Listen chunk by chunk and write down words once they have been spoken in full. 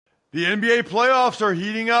The NBA playoffs are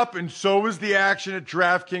heating up, and so is the action at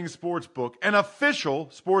DraftKings Sportsbook, an official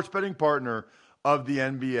sports betting partner of the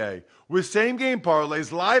NBA. With same-game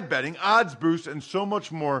parlays, live betting, odds boosts, and so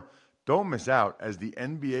much more, don't miss out as the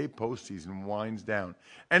NBA postseason winds down.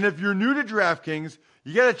 And if you're new to DraftKings,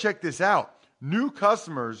 you got to check this out. New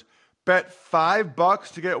customers bet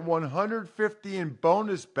 $5 to get $150 in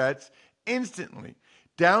bonus bets instantly.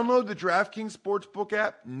 Download the DraftKings Sportsbook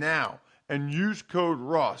app now and use code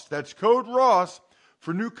ROSS. That's code ROSS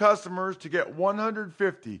for new customers to get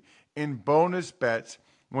 $150 in bonus bets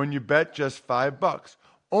when you bet just $5.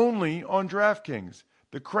 Only on DraftKings.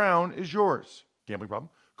 The crown is yours. Gambling problem?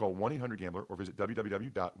 Call 1-800-GAMBLER or visit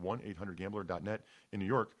www.1800gambler.net. In New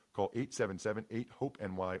York, call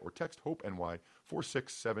 877-8-HOPE-NY or text HOPE-NY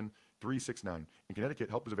 467-369. In Connecticut,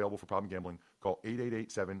 help is available for problem gambling. Call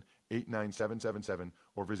 888-7-897-7777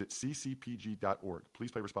 or visit ccpg.org.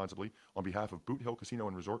 Please play responsibly on behalf of Boot Hill Casino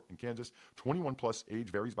and Resort in Kansas. 21 plus, age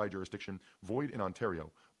varies by jurisdiction. Void in Ontario.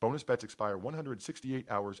 Bonus bets expire 168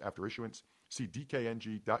 hours after issuance. See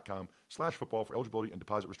dkng.com/football for eligibility and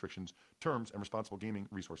deposit restrictions, terms, and responsible gaming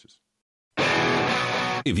resources.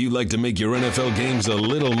 If you'd like to make your NFL games a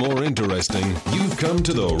little more interesting, you've come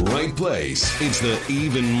to the right place. It's the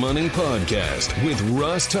Even Money Podcast with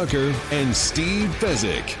Ross Tucker and Steve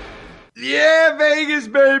Fezzik. Yeah, Vegas,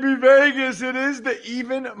 baby, Vegas. It is the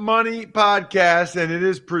Even Money Podcast, and it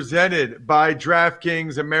is presented by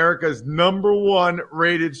DraftKings, America's #1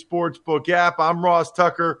 rated sportsbook app. I'm Ross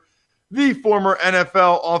Tucker, the former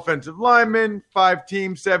NFL offensive lineman, 5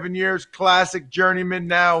 teams, 7 years, classic journeyman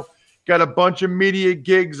now. Got a bunch of media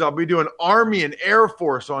gigs. I'll be doing Army and Air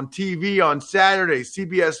Force on TV on Saturday,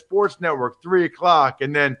 CBS Sports Network, 3 o'clock,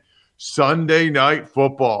 and then Sunday Night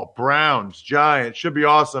Football, Browns, Giants. Should be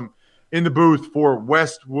awesome. In the booth for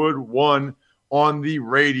Westwood One on the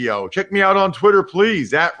radio. Check me out on Twitter,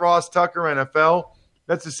 please, at Ross Tucker NFL.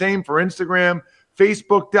 That's the same for Instagram,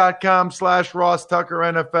 Facebook.com/Ross Tucker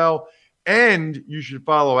NFL. And you should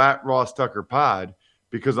follow at Ross Tucker Pod,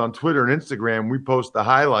 because on Twitter and Instagram, we post the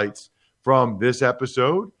highlights from this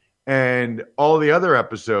episode and all the other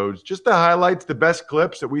episodes, just the highlights, the best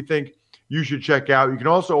clips that we think you should check out. You can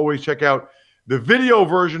also always check out the video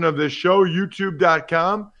version of this show,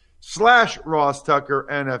 youtube.com/Ross Tucker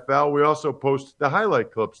NFL. We also post the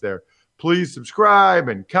highlight clips there. Please subscribe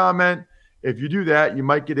and comment. If you do that, you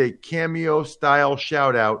might get a cameo-style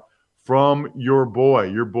shout-out from your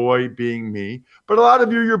boy being me. But a lot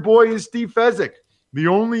of you, your boy is Steve Fezzik, the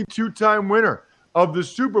only 2-time winner of the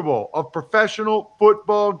Super Bowl of professional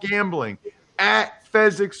football gambling at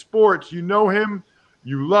Fezzik Sports. You know him.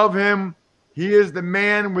 You love him. He is the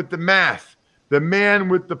man with the math, the man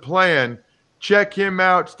with the plan. Check him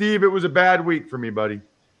out. Steve, it was a bad week for me, buddy.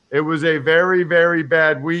 It was a very, very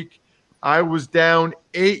bad week. I was down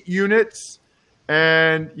 8 units.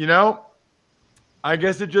 And, I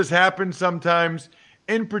guess it just happens sometimes.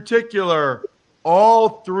 In particular,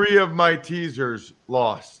 all 3 of my teasers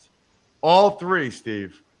lost. All 3,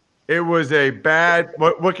 Steve. It was a bad –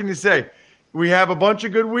 what can you say? We have a bunch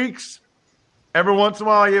of good weeks. Every once in a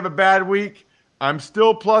while you have a bad week. I'm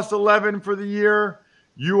still plus 11 for the year.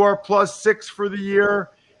 You are plus 6 for the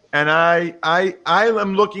year. And I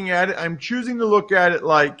am looking at it. I'm choosing to look at it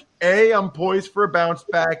like, A, I'm poised for a bounce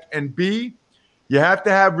back, and B, you have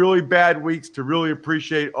to have really bad weeks to really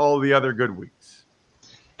appreciate all the other good weeks.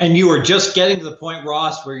 And you were just getting to the point,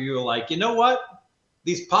 Ross, where you were like, you know what?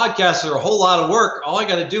 These podcasts are a whole lot of work. All I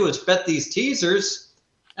got to do is bet these teasers,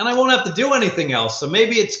 and I won't have to do anything else. So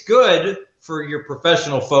maybe it's good for your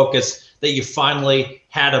professional focus that you finally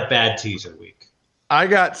had a bad teaser week. I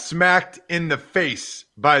got smacked in the face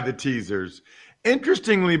by the teasers.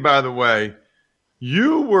 Interestingly, by the way,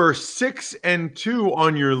 you were 6-2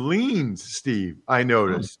 on your leans, Steve, I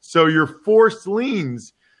noticed. So your forced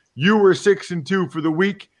leans, you were 6-2 for the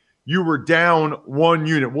week. You were down 1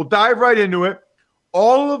 unit. We'll dive right into it.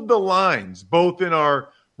 All of the lines, both in our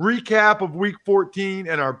recap of Week 14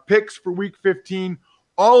 and our picks for Week 15,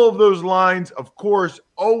 all of those lines, of course,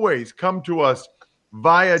 always come to us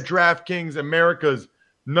via DraftKings, America's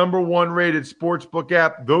 #1 rated sportsbook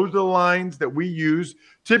app. Those are the lines that we use.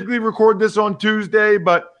 Typically record this on Tuesday,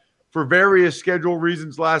 but for various schedule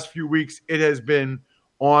reasons last few weeks, it has been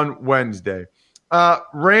on Wednesday.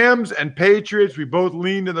 Rams and Patriots, we both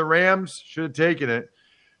leaned to the Rams. Should have taken it.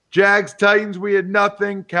 Jags, Titans, we had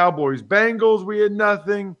nothing. Cowboys, Bengals, we had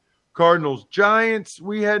nothing. Cardinals, Giants,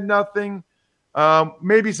 we had nothing.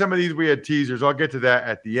 Maybe some of these we had teasers. I'll get to that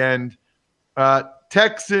at the end.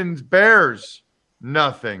 Texans, Bears,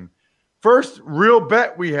 nothing. First real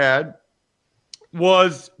bet we had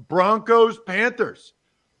was Broncos, Panthers.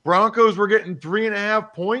 Broncos were getting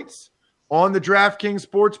 3.5 points on the DraftKings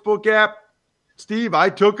Sportsbook app. Steve, I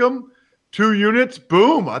took them. 2 units.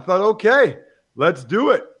 Boom. I thought, okay, let's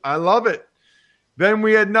do it. I love it. Then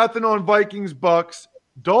we had nothing on Vikings, Bucks.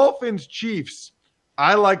 Dolphins, Chiefs.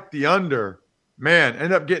 I liked the under. Man,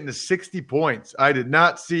 ended up getting to 60 points. I did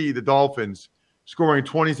not see the Dolphins scoring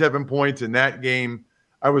 27 points in that game.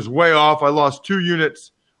 I was way off. I lost 2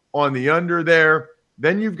 units on the under there.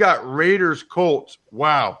 Then you've got Raiders, Colts.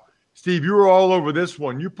 Wow. Steve, you were all over this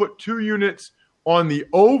one. You put 2 units on the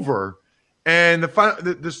over, and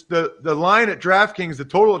the line at DraftKings, the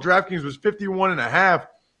total at DraftKings was 51.5.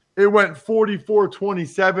 It went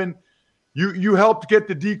 44-27. You helped get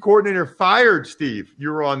the D coordinator fired, Steve. You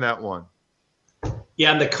were on that one.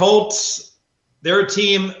 Yeah, and the Colts, they're a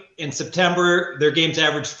team in September. Their games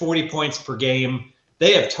averaged 40 points per game.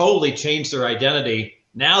 They have totally changed their identity.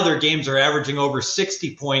 Now their games are averaging over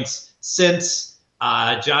 60 points since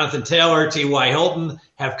Jonathan Taylor, T.Y. Hilton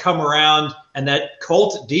have come around, and that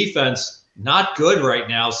Colts defense, not good right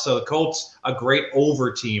now. So the Colts, a great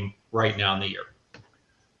over team right now in the year.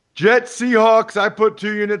 Jets, Seahawks, I put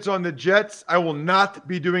 2 units on the Jets. I will not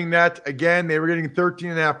be doing that again. They were getting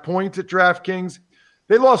 13.5 points at DraftKings.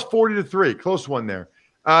 They lost 40-3. Close one there.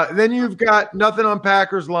 Then you've got nothing on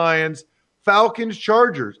Packers, Lions, Falcons,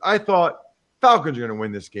 Chargers. I thought Falcons are going to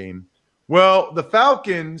win this game. Well, the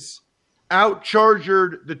Falcons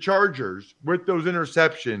out-chargered the Chargers with those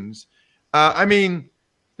interceptions.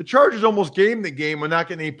 The Chargers almost gamed the game with not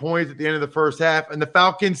getting any points at the end of the first half, and the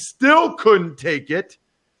Falcons still couldn't take it.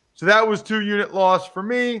 So that was 2-unit loss for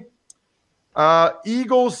me.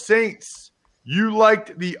 Eagles, Saints. You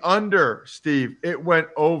liked the under, Steve. It went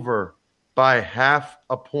over by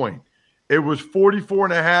 0.5 point. It was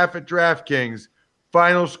 44.5 at DraftKings.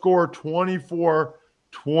 Final score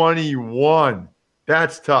 24-21.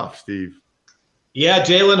 That's tough, Steve. Yeah,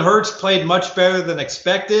 Jalen Hurts played much better than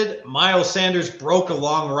expected. Miles Sanders broke a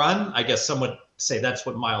long run. I guess some would say that's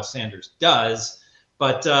what Miles Sanders does.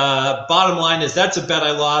 But bottom line is that's a bet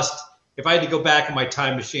I lost. If I had to go back in my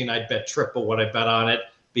time machine, I'd bet triple what I bet on it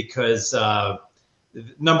because the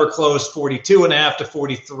number closed 42.5 to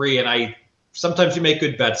 43, and sometimes you make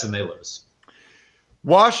good bets and they lose.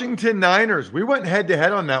 Washington Niners. We went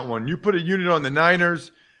head-to-head on that one. You put a unit on the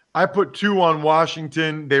Niners. I put 2 on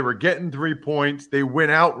Washington. They were getting 3 points. They win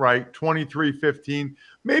outright, 23-15.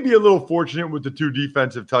 Maybe a little fortunate with the 2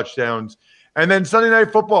 defensive touchdowns. And then Sunday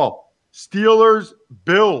Night Football, Steelers,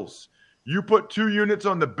 Bills. You put 2 units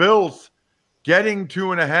on the Bills, getting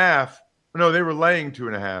 2.5. No, they were laying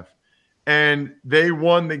 2.5. And they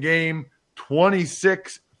won the game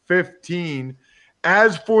 26-15.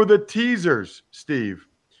 As for the teasers, Steve,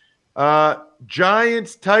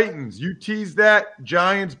 Giants, Titans, you teased that.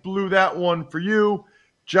 Giants blew that one for you.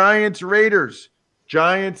 Giants, Raiders.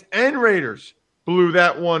 Giants and Raiders blew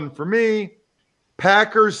that one for me.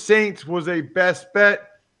 Packers, Saints was a best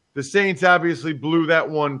bet. The Saints obviously blew that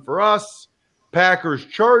one for us. Packers,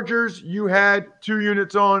 Chargers, you had 2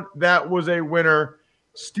 units on. That was a winner.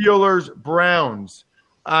 Steelers, Browns,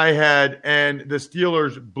 I had, and the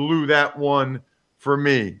Steelers blew that one for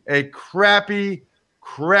me. A crappy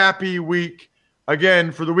week.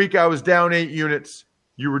 Again, for the week I was down 8 units.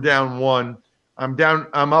 You were down 1.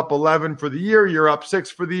 I'm up 11 for the year. You're up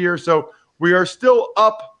 6 for the year. So we are still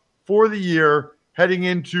up for the year heading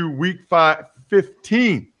into week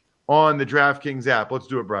 15 on the DraftKings app. Let's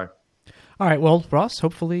do it, Brian. All right, well, Ross,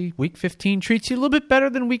 hopefully Week 15 treats you a little bit better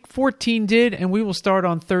than Week 14 did, and we will start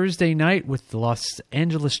on Thursday night with the Los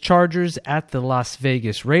Angeles Chargers at the Las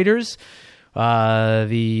Vegas Raiders.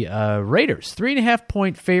 The Raiders,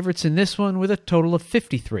 3.5-point favorites in this one with a total of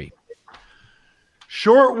 53.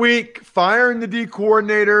 Short week, firing the D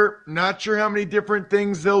coordinator. Not sure how many different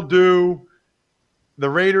things they'll do. The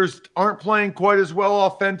Raiders aren't playing quite as well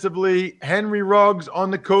offensively. Henry Ruggs on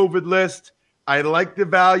the COVID list. I like the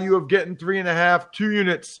value of getting 3.5, 2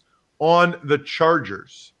 units on the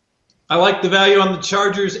Chargers. I like the value on the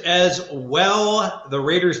Chargers as well. The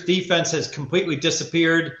Raiders defense has completely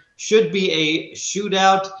disappeared. Should be a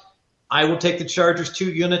shootout. I will take the Chargers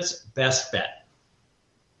 2 units. Best bet.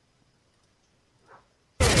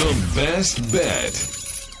 The best bet.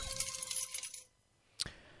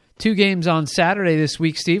 2 games on Saturday this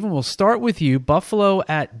week, Stephen. We'll start with you. Buffalo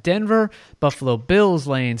at Denver. Buffalo Bills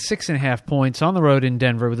laying 6.5 points on the road in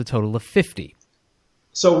Denver with a total of 50.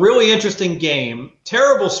 So really interesting game.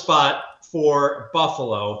 Terrible spot for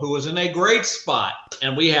Buffalo, who was in a great spot,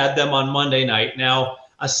 and we had them on Monday night. Now,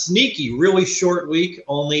 a sneaky, really short week,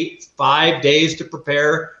 only 5 days to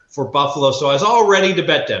prepare for Buffalo. So I was all ready to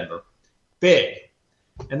bet Denver. Big.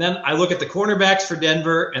 And then I look at the cornerbacks for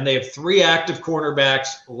Denver, and they have 3 active cornerbacks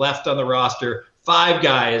left on the roster. 5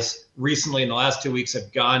 guys recently in the last 2 weeks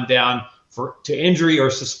have gone down to injury or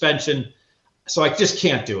suspension. So I just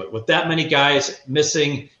can't do it. With that many guys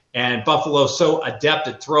missing and Buffalo so adept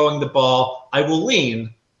at throwing the ball, I will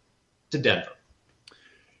lean to Denver.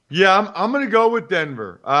 Yeah, I'm going to go with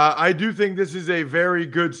Denver. I do think this is a very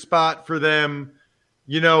good spot for them.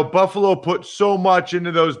 You know, Buffalo put so much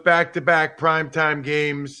into those back-to-back primetime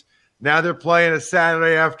games. Now they're playing a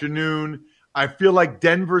Saturday afternoon. I feel like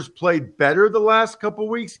Denver's played better the last couple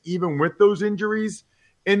weeks, even with those injuries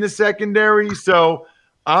in the secondary. So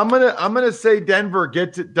I'm gonna say Denver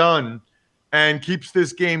gets it done and keeps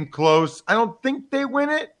this game close. I don't think they win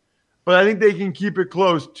it, but I think they can keep it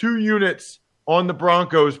close. 2 units on the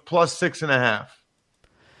Broncos plus 6.5.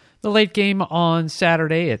 The late game on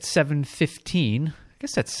Saturday at 7:15. I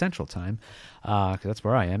guess that's Central Time, because that's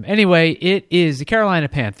where I am. Anyway, it is the Carolina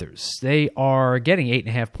Panthers. They are getting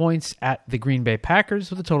 8.5 points at the Green Bay Packers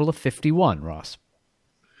with a total of 51, Ross.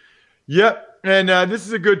 Yep, and this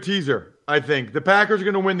is a good teaser, I think. The Packers are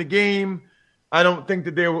going to win the game. I don't think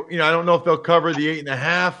that I don't know if they'll cover the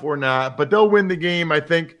 8.5 or not, but they'll win the game, I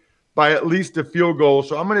think, by at least a field goal.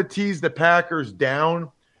 So I'm going to tease the Packers down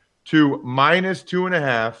to minus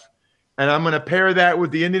 2.5, and I'm going to pair that with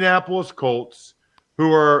the Indianapolis Colts,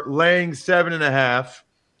 who are laying 7.5,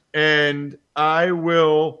 and I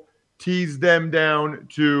will tease them down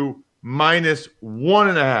to minus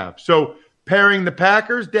 1.5. So pairing the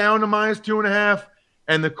Packers down to minus 2.5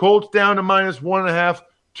 and the Colts down to minus 1.5,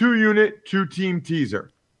 2-unit, 2-team teaser.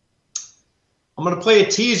 I'm going to play a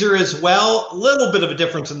teaser as well. A little bit of a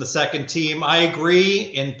difference in the second team. I agree.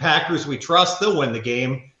 In Packers, we trust they'll win the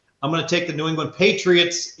game. I'm going to take the New England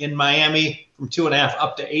Patriots in Miami from 2.5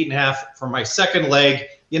 up to 8.5 for my second leg.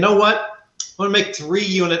 You know what? I'm going to make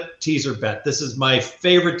 3-unit teaser bet. This is my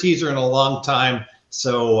favorite teaser in a long time.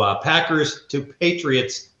 So Packers to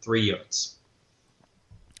Patriots, 3 units.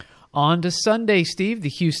 On to Sunday, Steve, the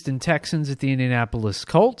Houston Texans at the Indianapolis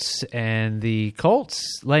Colts, and the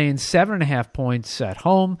Colts laying 7.5 points at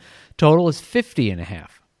home. Total is 50.5.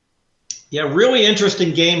 Yeah, really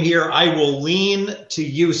interesting game here. I will lean to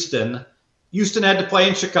Houston. Houston had to play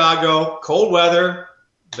in Chicago, cold weather,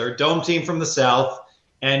 their dome team from the South,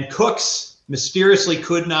 and Cooks mysteriously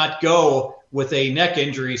could not go with a neck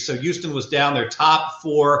injury, so Houston was down their top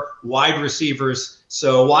 4 wide receivers.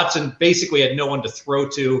 So Watson basically had no one to throw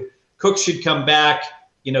to. Cooks should come back.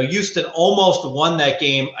 You know, Houston almost won that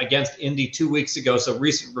game against Indy 2 weeks ago, so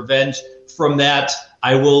recent revenge from that.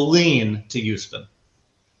 I will lean to Houston.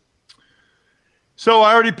 So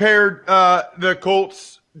I already paired the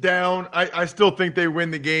Colts down. I still think they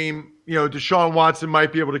win the game. You know, Deshaun Watson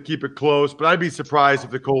might be able to keep it close, but I'd be surprised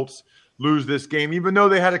if the Colts lose this game, even though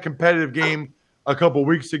they had a competitive game a couple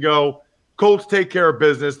weeks ago. Colts take care of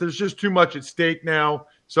business. There's just too much at stake now.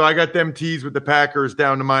 So I got them teased with the Packers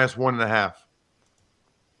down to minus 1.5.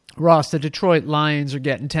 Ross, the Detroit Lions are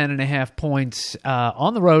getting 10.5 points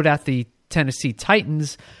on the road at the Tennessee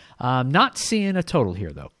Titans. Not seeing a total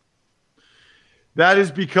here, though. That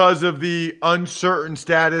is because of the uncertain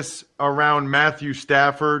status around Matthew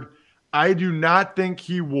Stafford. I do not think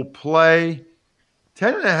he will play.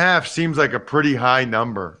 10.5 seems like a pretty high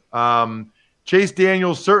number. Chase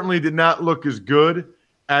Daniels certainly did not look as good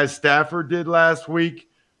as Stafford did last week,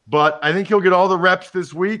 but I think he'll get all the reps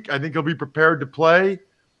this week. I think he'll be prepared to play.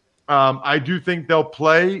 I do think they'll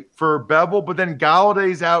play for Bevel, but then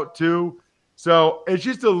Galladay's out too. So it's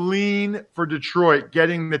just a lean for Detroit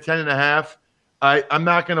getting the 10.5. I'm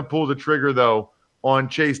not going to pull the trigger, though, on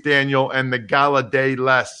Chase Daniel and the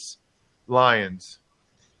Galladay-less Lions.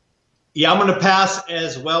 Yeah, I'm going to pass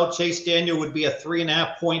as well. Chase Daniel would be a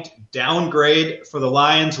 3.5-point downgrade for the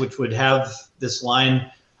Lions, which would have this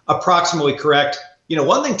line approximately correct. You know,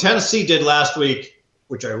 one thing Tennessee did last week,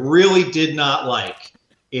 which I really did not like,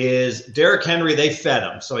 is Derrick Henry, they fed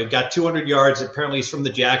him. So he got 200 yards. Apparently he's from the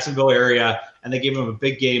Jacksonville area, and they gave him a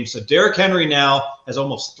big game. So Derrick Henry now has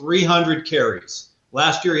almost 300 carries.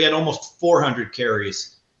 Last year he had almost 400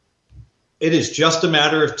 carries. It is just a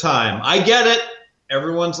matter of time. I get it.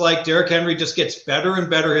 Everyone's like, Derrick Henry just gets better and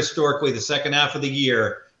better historically the second half of the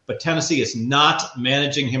year, but Tennessee is not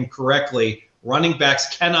managing him correctly. Running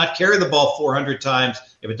backs cannot carry the ball 400 times.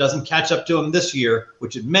 If it doesn't catch up to him this year,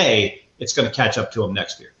 which it may, it's going to catch up to him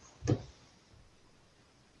next year.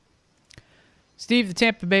 Steve, the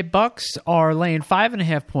Tampa Bay Bucks are laying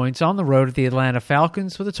 5.5 points on the road at the Atlanta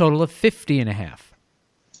Falcons with a total of 50.5.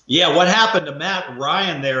 Yeah, what happened to Matt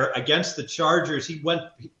Ryan there against the Chargers? He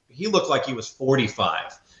looked like he was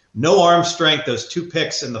 45. No arm strength, those 2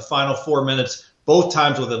 picks in the final 4 minutes, both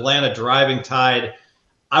times with Atlanta driving tied.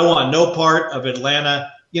 I want no part of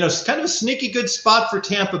Atlanta. It's kind of a sneaky good spot for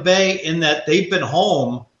Tampa Bay in that they've been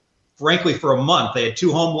home, frankly, for a month. They had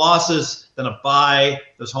 2 home losses, then a bye,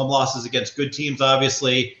 those home losses against good teams,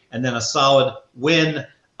 obviously, and then a solid win.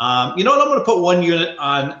 I'm going to put 1 unit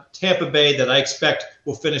on Tampa Bay that I expect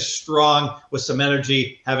will finish strong with some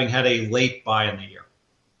energy, having had a late bye in the year.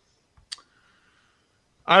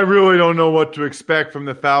 I really don't know what to expect from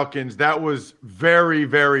the Falcons. That was very,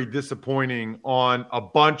 very disappointing on a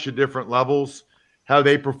bunch of different levels, how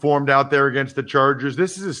they performed out there against the Chargers.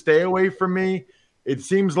 This is a stay away from me. It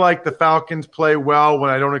seems like the Falcons play well when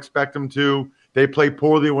I don't expect them to. They play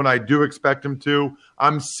poorly when I do expect them to.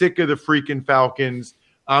 I'm sick of the freaking Falcons.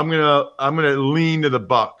 I'm gonna lean to the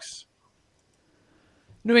Bucks.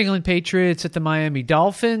 New England Patriots at the Miami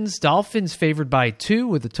Dolphins. Dolphins favored by 2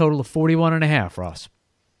 with a total of 41.5, Ross.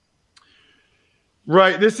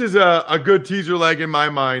 Right. This is a good teaser leg in my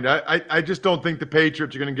mind. I just don't think the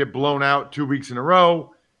Patriots are going to get blown out 2 weeks in a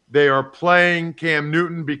row. They are playing Cam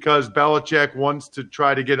Newton because Belichick wants to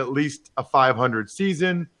try to get at least a 500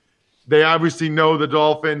 season. They obviously know the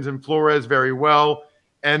Dolphins and Flores very well.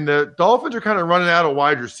 And the Dolphins are kind of running out of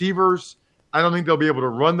wide receivers. I don't think they'll be able to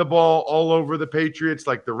run the ball all over the Patriots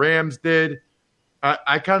like the Rams did.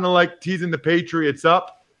 I kind of like teasing the Patriots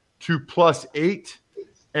up to +8.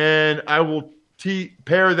 And I will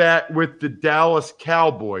pair that with the Dallas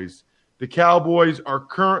Cowboys. The Cowboys are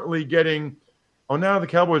currently getting – now the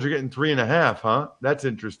Cowboys are getting 3.5, huh? That's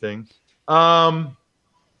interesting.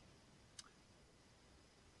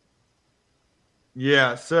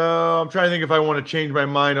 Yeah, so I'm trying to think if I want to change my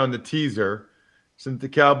mind on the teaser since the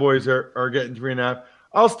Cowboys are getting 3.5.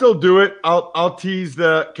 I'll still do it. I'll tease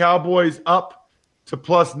the Cowboys up to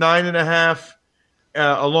 +9.5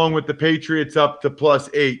 along with the Patriots up to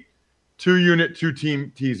 +8. 2-unit,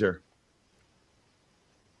 2-team teaser.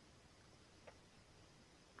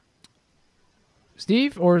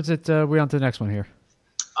 Steve, or is it we on to the next one here?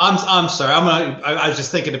 I'm sorry. I was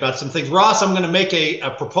just thinking about some things. Ross, I'm going to make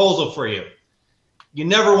a proposal for you. You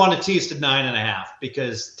never want to tease to 9.5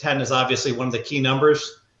 because 10 is obviously one of the key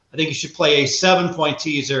numbers. I think you should play a 7-point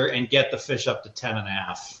teaser and get the fish up to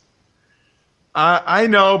 10.5. I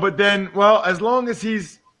know, but then, well, as long as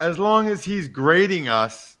he's grading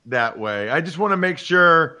us that way, I just want to make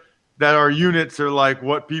sure that our units are like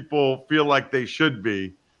what people feel like they should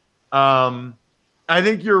be. I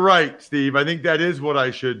think you're right, Steve. I think that is what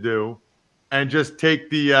I should do, and just take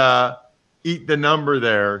the eat the number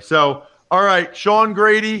there. So, all right, Sean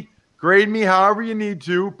Grady, grade me however you need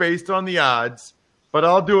to based on the odds, but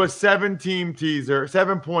I'll do a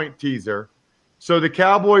 7-point teaser. So the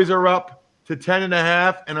Cowboys are up to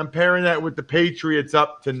 10.5, and I'm pairing that with the Patriots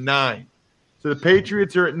up to 9. So the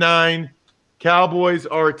Patriots are at 9, Cowboys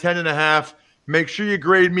are at 10.5. Make sure you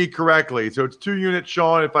grade me correctly. So it's 2 units,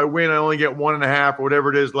 Sean. If I win, I only get 1.5 or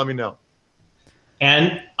whatever it is. Let me know.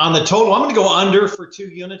 And on the total, I'm going to go under for 2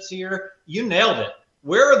 units here. You nailed it.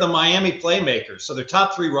 Where are the Miami playmakers? So their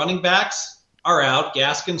top 3 running backs are out.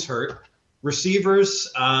 Gaskin's hurt. Receivers,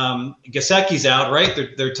 Gesicki's out, right?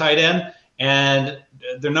 They're tight end. And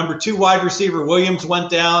their number 2 wide receiver, Williams, went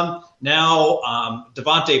down. Now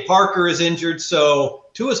Devontae Parker is injured. So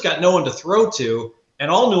Tua's got no one to throw to. And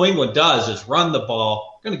all New England does is run the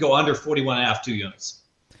ball. I'm going to go under 41.5, 2 units.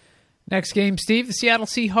 Next game, Steve, the Seattle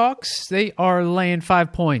Seahawks, they are laying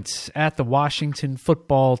 5 points at the Washington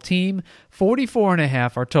football team.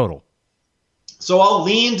 44.5 our total. So I'll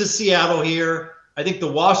lean to Seattle here. I think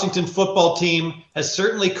the Washington football team has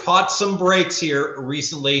certainly caught some breaks here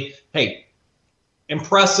recently. Hey,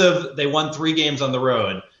 impressive. They won 3 games on the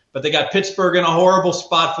road. But they got Pittsburgh in a horrible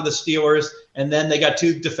spot for the Steelers, and then they got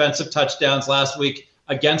 2 defensive touchdowns last week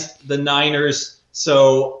against the Niners.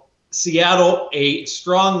 So Seattle, a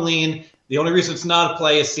strong lean. The only reason it's not a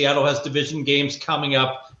play is Seattle has division games coming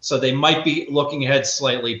up, so they might be looking ahead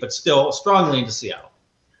slightly, but still a strong lean to Seattle.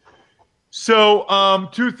 So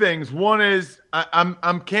 2 things. One is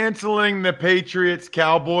I'm canceling the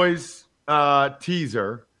Patriots-Cowboys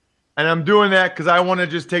teaser, and I'm doing that because I want to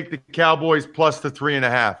just take the Cowboys plus the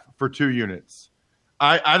 3.5 for 2 units.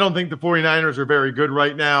 I don't think the 49ers are very good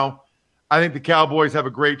right now. I think the Cowboys have a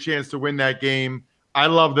great chance to win that game. I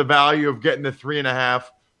love the value of getting the 3.5.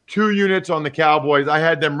 2 units on the Cowboys. I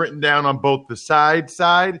had them written down on both the side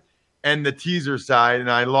and the teaser side, and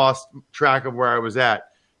I lost track of where I was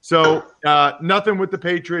at. So nothing with the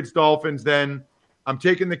Patriots-Dolphins then. I'm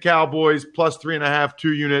taking the Cowboys plus 3.5,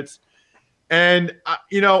 2 units. And,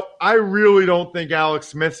 I really don't think Alex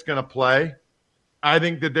Smith's going to play. I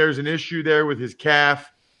think that there's an issue there with his calf.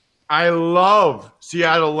 I love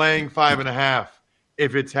Seattle laying 5.5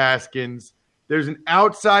 if it's Haskins. There's an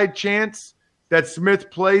outside chance that Smith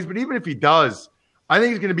plays, but even if he does, I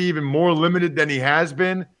think he's going to be even more limited than he has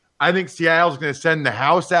been. I think Seattle's going to send the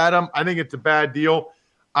house at him. I think it's a bad deal.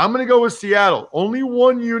 I'm going to go with Seattle. Only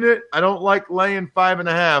one unit. I don't like laying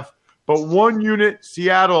 5.5, but one unit,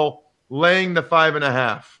 Seattle laying the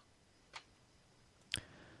 5.5.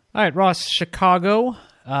 All right, Ross, Chicago.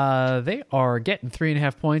 They are getting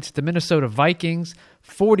 3.5 points. The Minnesota Vikings,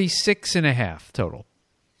 46.5 total.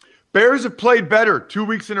 Bears have played better 2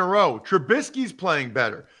 weeks in a row. Trubisky's playing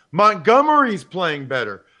better. Montgomery's playing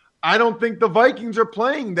better. I don't think the Vikings are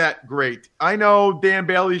playing that great. I know Dan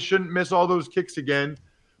Bailey shouldn't miss all those kicks again,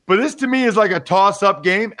 but this to me is like a toss-up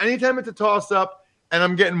game. Anytime it's a toss-up and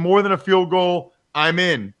I'm getting more than a field goal, I'm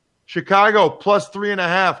in. Chicago plus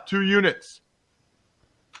 3.5, 2 units.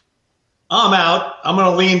 I'm out. I'm going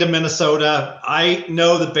to lean to Minnesota. I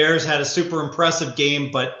know the Bears had a super impressive game,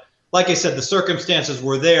 but like I said, the circumstances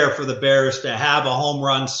were there for the Bears to have a home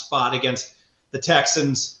run spot against the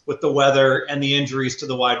Texans with the weather and the injuries to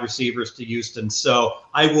the wide receivers to Houston. So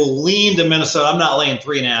I will lean to Minnesota. I'm not laying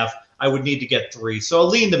 3.5. I would need to get 3. So I'll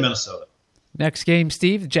lean to Minnesota. Next game,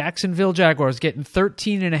 Steve, Jacksonville Jaguars getting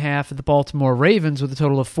 13.5 at the Baltimore Ravens with a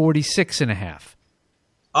total of 46.5.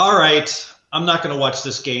 All right. I'm not going to watch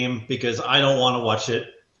this game because I don't want to watch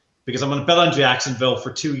it because I'm going to bet on Jacksonville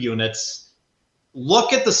for 2 units.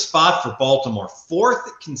 Look at the spot for Baltimore.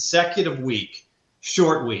 4th consecutive week,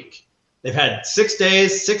 short week. They've had 6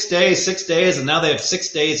 days, 6 days, 6 days, and now they have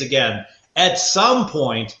 6 days again. At some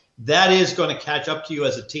point, that is going to catch up to you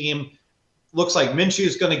as a team. Looks like Minshew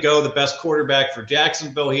is going to go, the best quarterback for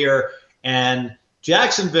Jacksonville here. And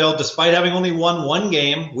Jacksonville, despite having only won 1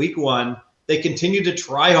 game, week 1, they continue to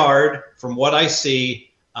try hard from what I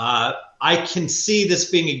see. I can see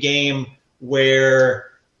this being a game where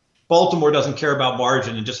Baltimore doesn't care about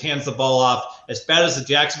margin and just hands the ball off. As bad as the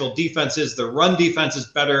Jacksonville defense is, their run defense is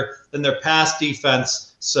better than their pass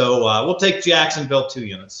defense. So we'll take Jacksonville 2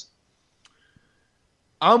 units.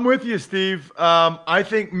 I'm with you, Steve. I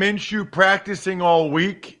think Minshew practicing all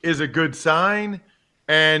week is a good sign,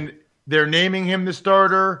 and they're naming him the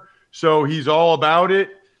starter, so he's all about it.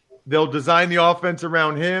 They'll design the offense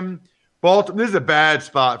around him. This is a bad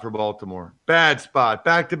spot for Baltimore. Bad spot.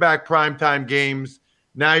 Back-to-back primetime games.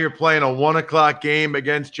 Now you're playing a 1 o'clock game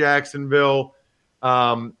against Jacksonville.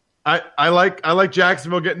 I like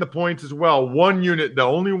Jacksonville getting the points as well. 1 unit,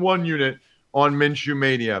 though. Only 1 unit on Minshew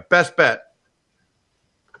Mania. Best bet.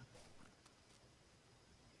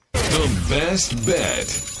 The best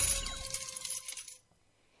bet.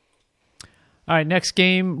 All right, next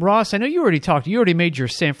game. Ross, I know you already made your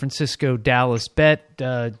San Francisco-Dallas bet,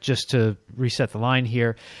 just to reset the line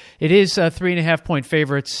here. It is 3.5 point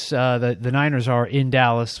favorites. The Niners are in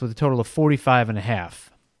Dallas with a total of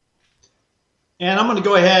 45.5. And I'm going to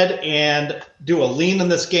go ahead and do a lean in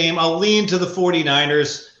this game. I'll lean to the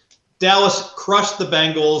 49ers. Dallas crushed the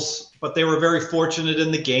Bengals, but they were very fortunate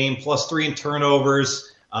in the game, +3 in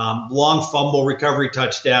turnovers, long fumble recovery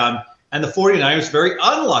touchdown. And the 49ers very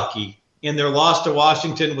unlucky in their loss to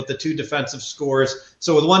Washington with the 2 defensive scores.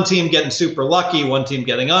 So with one team getting super lucky, one team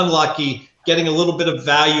getting unlucky, getting a little bit of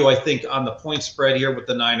value, I think, on the point spread here with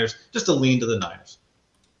the Niners, just a lean to the Niners.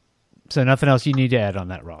 So nothing else you need to add on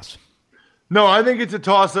that, Ross? No, I think it's a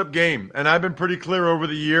toss-up game, and I've been pretty clear over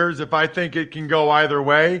the years. If I think it can go either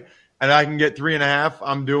way and I can get 3.5,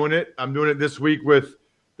 I'm doing it. I'm doing it this week with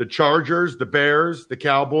the Chargers, the Bears, the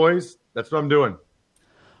Cowboys. That's what I'm doing.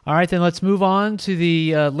 All right, then let's move on to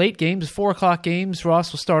the late games, 4 o'clock games.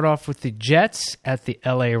 Ross will start off with the Jets at the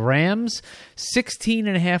L.A. Rams.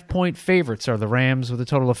 16.5 point favorites are the Rams with a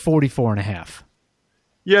total of 44.5.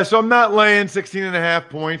 Yeah, so I'm not laying 16.5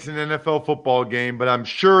 points in an NFL football game, but I'm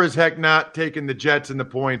sure as heck not taking the Jets and the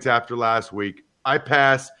points after last week. I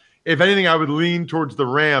pass. If anything, I would lean towards the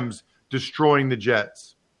Rams destroying the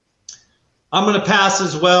Jets. I'm going to pass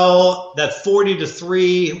as well. That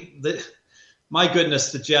 40-3. My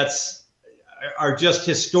goodness, the Jets are just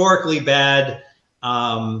historically bad.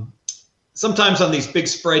 Sometimes on these big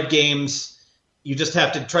spread games, you just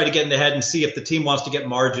have to try to get in the head and see if the team wants to get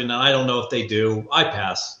margin, and I don't know if they do. I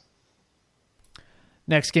pass.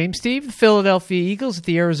 Next game, Steve, Philadelphia Eagles at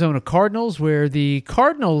the Arizona Cardinals, where the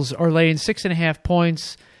Cardinals are laying 6.5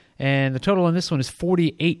 points, and the total on this one is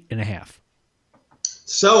 48.5.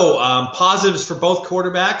 So positives for both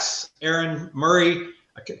quarterbacks. Kyler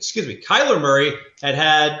Murray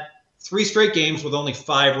had 3 straight games with only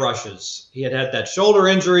 5 rushes. He had that shoulder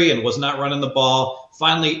injury and was not running the ball.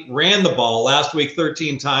 Finally ran the ball last week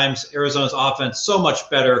 13 times. Arizona's offense so much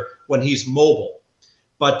better when he's mobile.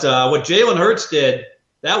 But what Jalen Hurts did,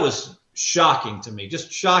 that was shocking to me.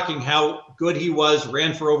 Just shocking how good he was.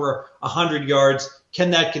 Ran for over 100 yards.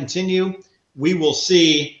 Can that continue? we will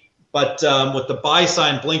see. But with the buy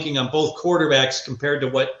sign blinking on both quarterbacks compared to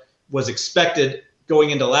what was expected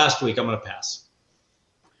going into last week, I'm going to pass.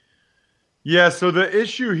 Yeah, so the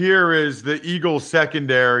issue here is the Eagles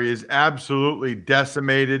secondary is absolutely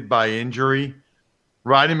decimated by injury.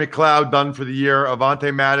 Rodney McLeod done for the year.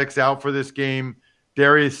 Avonte Maddox out for this game.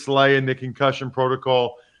 Darius Slay in the concussion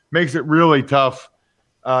protocol. Makes it really tough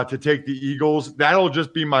to take the Eagles. That'll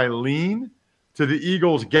just be my lean to the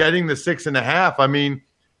Eagles getting the 6.5. I mean,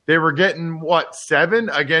 they were getting, 7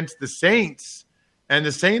 against the Saints, and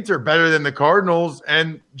the Saints are better than the Cardinals,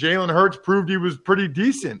 and Jalen Hurts proved he was pretty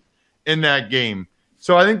decent in that game.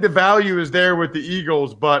 So I think the value is there with the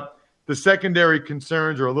Eagles, but the secondary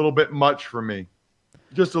concerns are a little bit much for me.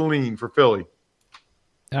 Just a lean for Philly.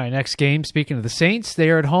 All right, next game. Speaking of the Saints, they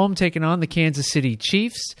are at home taking on the Kansas City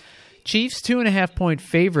Chiefs. Chiefs 2.5-point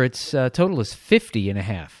favorites. Total is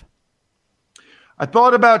 50.5. I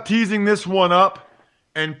thought about teasing this one up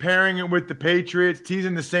and pairing it with the Patriots,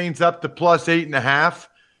 teasing the Saints up to plus 8.5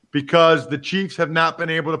 because the Chiefs have not been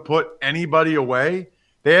able to put anybody away.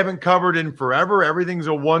 They haven't covered in forever. Everything's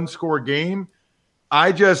a one-score game.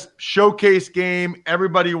 I just showcase game,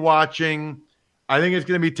 everybody watching. I think it's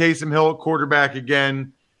going to be Taysom Hill at quarterback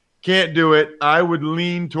again. Can't do it. I would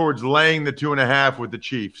lean towards laying the 2.5 with the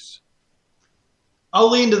Chiefs.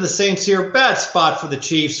 I'll lean to the Saints here. Bad spot for the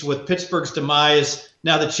Chiefs with Pittsburgh's demise.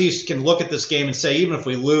 Now the Chiefs can look at this game and say, even if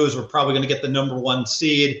we lose, we're probably going to get the number 1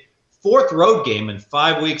 seed. 4th road game in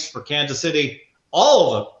 5 weeks for Kansas City.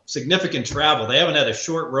 All of a significant travel. They haven't had a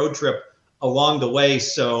short road trip along the way.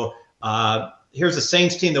 So here's a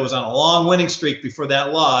Saints team that was on a long winning streak before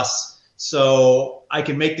that loss. So I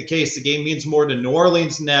can make the case the game means more to New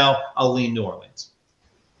Orleans now. I'll lean New Orleans.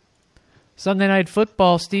 Sunday Night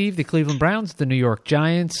Football, Steve. The Cleveland Browns, the New York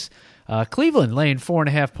Giants. Cleveland laying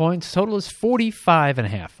 4.5 points. Total is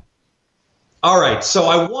 45.5. All right, so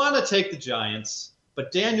I want to take the Giants,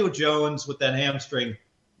 but Daniel Jones with that hamstring,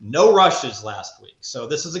 no rushes last week. So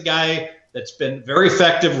this is a guy that's been very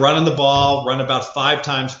effective running the ball, run about 5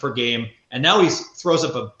 times per game, and now he throws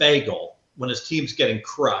up a bagel when his team's getting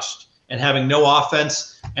crushed and having no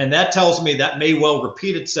offense. And that tells me that may well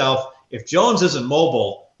repeat itself. If Jones isn't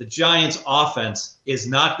mobile, the Giants' offense is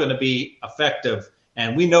not going to be effective.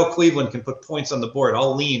 And we know Cleveland can put points on the board.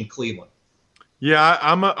 I'll lean Cleveland. Yeah,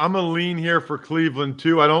 I'm a lean here for Cleveland,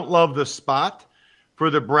 too. I don't love the spot for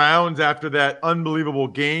the Browns after that unbelievable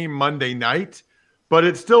game Monday night. But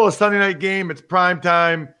it's still a Sunday night game. It's prime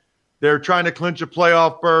time. They're trying to clinch a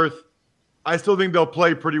playoff berth. I still think they'll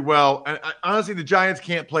play pretty well. And honestly, the Giants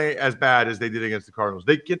can't play as bad as they did against the Cardinals.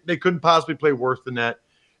 They couldn't possibly play worse than that.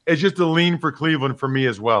 It's just a lean for Cleveland for me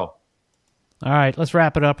as well. All right, let's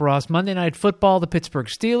wrap it up, Ross. Monday Night Football, the Pittsburgh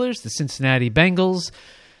Steelers, the Cincinnati Bengals.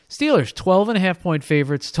 Steelers, 12.5-point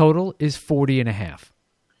favorites. Total is 40.5.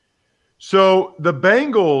 So the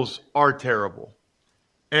Bengals are terrible.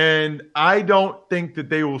 And I don't think that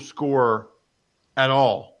they will score at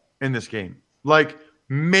all in this game. Like,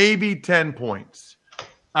 maybe 10 points.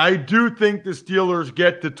 I do think the Steelers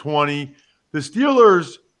get to 20. The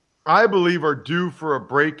Steelers, I believe, are due for a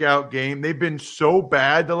breakout game. They've been so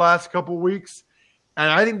bad the last couple weeks,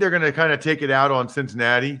 and I think they're going to kind of take it out on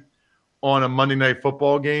Cincinnati on a Monday Night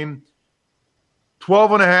Football game.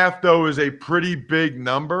 12.5, though, is a pretty big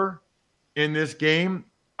number in this game.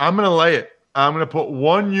 I'm going to lay it. I'm going to put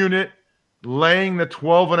 1 unit laying the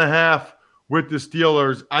 12.5 with the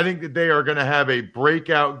Steelers. I think that they are going to have a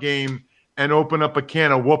breakout game and open up a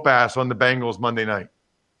can of whoop-ass on the Bengals Monday night.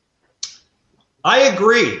 I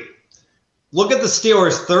agree. Look at the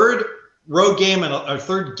Steelers' third game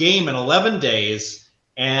in 11 days,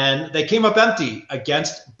 and they came up empty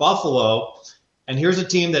against Buffalo. And here's a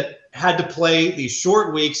team that had to play these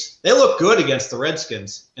short weeks. They looked good against the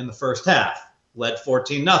Redskins in the first half, led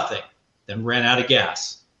 14-0, then ran out of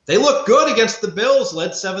gas. They looked good against the Bills,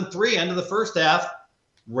 led 7-3, end of the first half,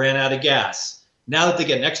 ran out of gas. Now that they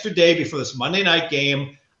get an extra day before this Monday night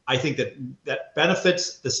game, I think that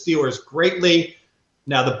benefits the Steelers greatly.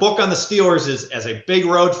 Now, the book on the Steelers is as a big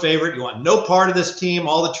road favorite. You want no part of this team.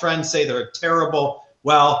 All the trends say they're terrible.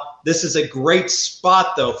 Well, this is a great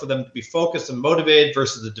spot, though, for them to be focused and motivated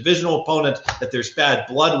versus a divisional opponent that there's bad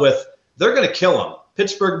blood with. They're going to kill them.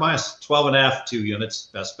 Pittsburgh minus 12.5, 2 units.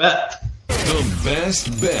 Best bet. The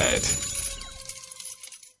best bet.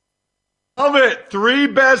 Love it. 3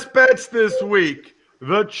 best bets this week.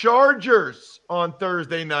 The Chargers on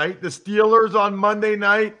Thursday night, the Steelers on Monday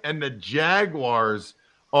night, and the Jaguars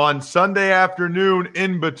on Sunday afternoon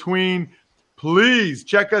in between. Please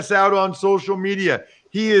check us out on social media.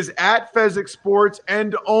 He is at Fezzik Sports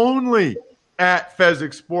and only at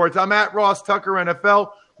Fezzik Sports. I'm at Ross Tucker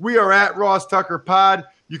NFL. We are at Ross Tucker Pod.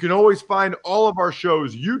 You can always find all of our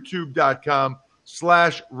shows,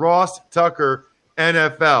 youtube.com/Ross Tucker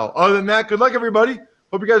NFL. Other than that, good luck, everybody.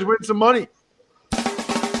 Hope you guys win some money.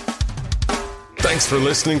 Thanks for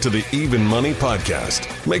listening to the Even Money Podcast.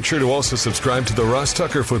 Make sure to also subscribe to the Ross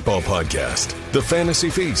Tucker Football Podcast, The Fantasy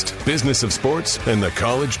Feast, Business of Sports, and the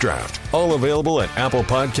College Draft. All availavailable at Apple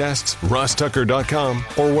Podcasts, rosstucker.com,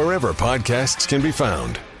 or wherever podcasts can be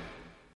found.